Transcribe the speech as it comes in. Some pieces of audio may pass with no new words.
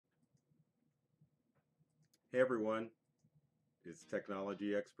Hey everyone, it's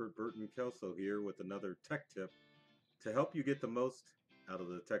technology expert Burton Kelso here with another tech tip to help you get the most out of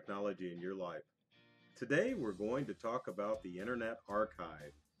the technology in your life. Today we're going to talk about the Internet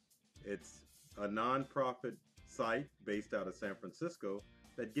Archive. It's a nonprofit site based out of San Francisco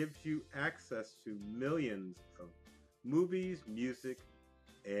that gives you access to millions of movies, music,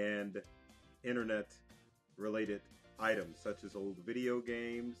 and internet related items such as old video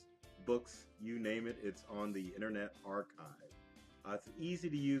games, books, you name it, it's on the Internet Archive. It's an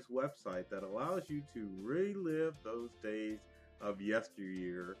easy to use website that allows you to relive those days of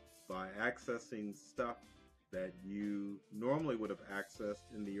yesteryear by accessing stuff that you normally would have accessed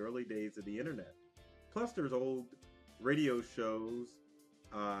in the early days of the internet. Plus, there's old radio shows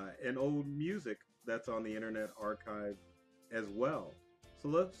and old music that's on the Internet Archive as well. So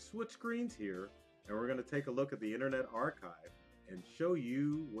let's switch screens here and we're going to take a look at the Internet Archive and show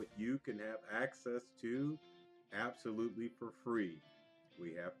you what you can have access to absolutely for free.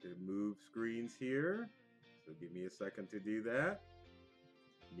 We have to move screens here, so give me a second to do that.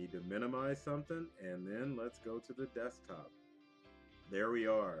 Need to minimize something, and then let's go to the desktop. There we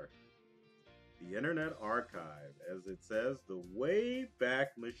are. The Internet Archive, as it says, the Wayback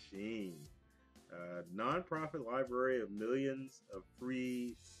Machine. A nonprofit library of millions of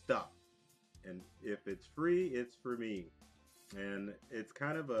free stuff. And if it's free, it's for me. And it's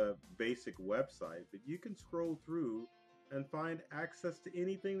kind of a basic website, but you can scroll through and find access to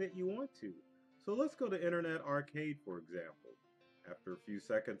anything that you want to. So let's go to Internet Arcade, for example. After a few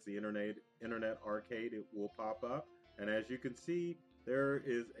seconds, the Internet Arcade, it will pop up. And as you can see, there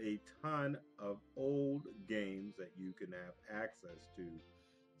is a ton of old games that you can have access to.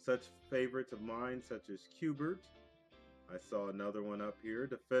 Such favorites of mine, such as Cubert. I saw another one up here,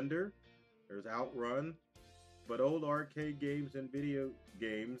 Defender. There's Outrun. But old arcade games and video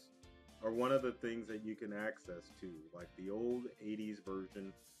games are one of the things that you can access to, like the old 80s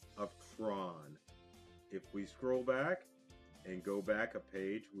version of Tron. If we scroll back and go back a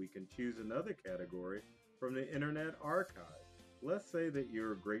page, we can choose another category from the Internet Archive. Let's say that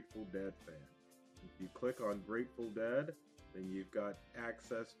you're a Grateful Dead fan. If you click on Grateful Dead, then you've got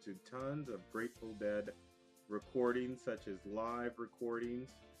access to tons of Grateful Dead recordings, such as live recordings.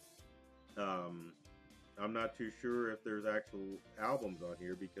 I'm not too sure if there's actual albums on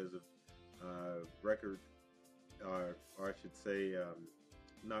here because of record, or I should say,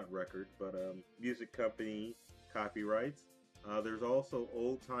 not record, but music company copyrights. There's also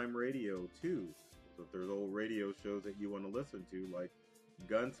old time radio too. So if there's old radio shows that you want to listen to, like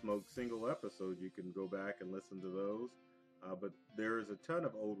Gunsmoke single episodes, you can go back and listen to those. But there is a ton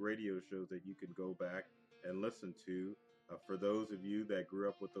of old radio shows that you can go back and listen to. For those of you that grew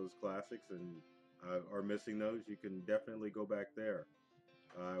up with those classics and are missing those, you can definitely go back there.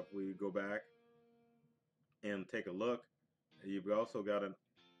 If we go back and take a look, you've also got an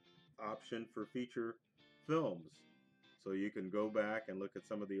option for feature films. So you can go back and look at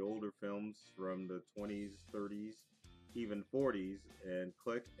some of the older films from the 20s, 30s, even 40s, and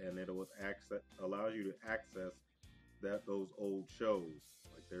click, and it will allow you to access those old shows.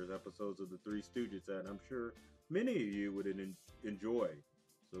 Like there's episodes of the Three Stooges that I'm sure many of you would enjoy.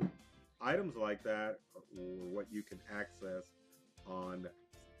 So items like that are what you can access on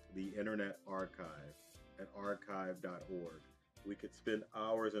the Internet Archive at archive.org. We could spend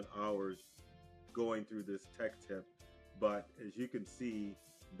hours and hours going through this tech tip, but as you can see,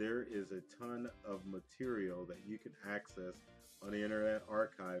 there is a ton of material that you can access on the Internet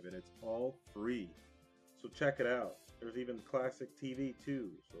Archive, and it's all free. So check it out. There's even classic TV too.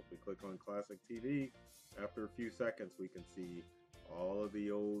 So if we click on classic TV, after a few seconds we can see all of the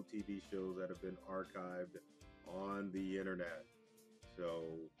old TV shows that have been archived on the internet. So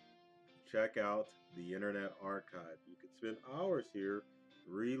check out the Internet Archive. You could spend hours here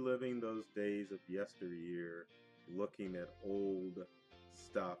reliving those days of yesteryear, looking at old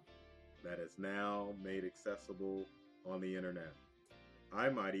stuff that is now made accessible on the internet. I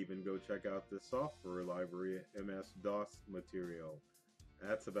might even go check out this software library, MS-DOS material.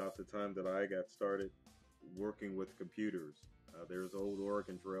 That's about the time that I got started working with computers. There's Old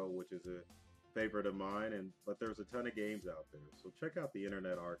Oregon Trail, which is a favorite of mine, but there's a ton of games out there. So check out the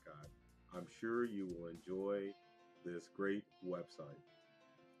Internet Archive. I'm sure you will enjoy this great website.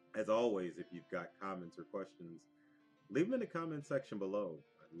 As always, if you've got comments or questions, leave them in the comment section below.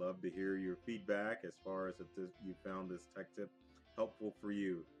 I'd love to hear your feedback as far as if you found this tech tip helpful for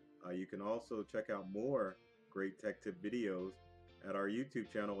you. You can also check out more great tech tip videos at our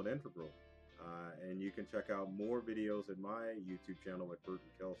YouTube channel at Integral. And you can check out more videos at my YouTube channel at Burton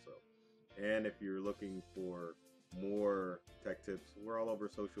Kelso. And if you're looking for more tech tips, we're all over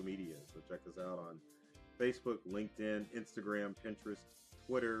social media. So check us out on Facebook, LinkedIn, Instagram, Pinterest,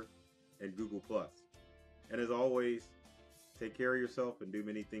 Twitter, and Google+. And as always, take care of yourself and do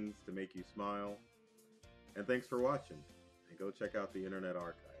many things to make you smile. And thanks for watching. And go check out the Internet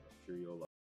Archive. I'm sure you'll love it.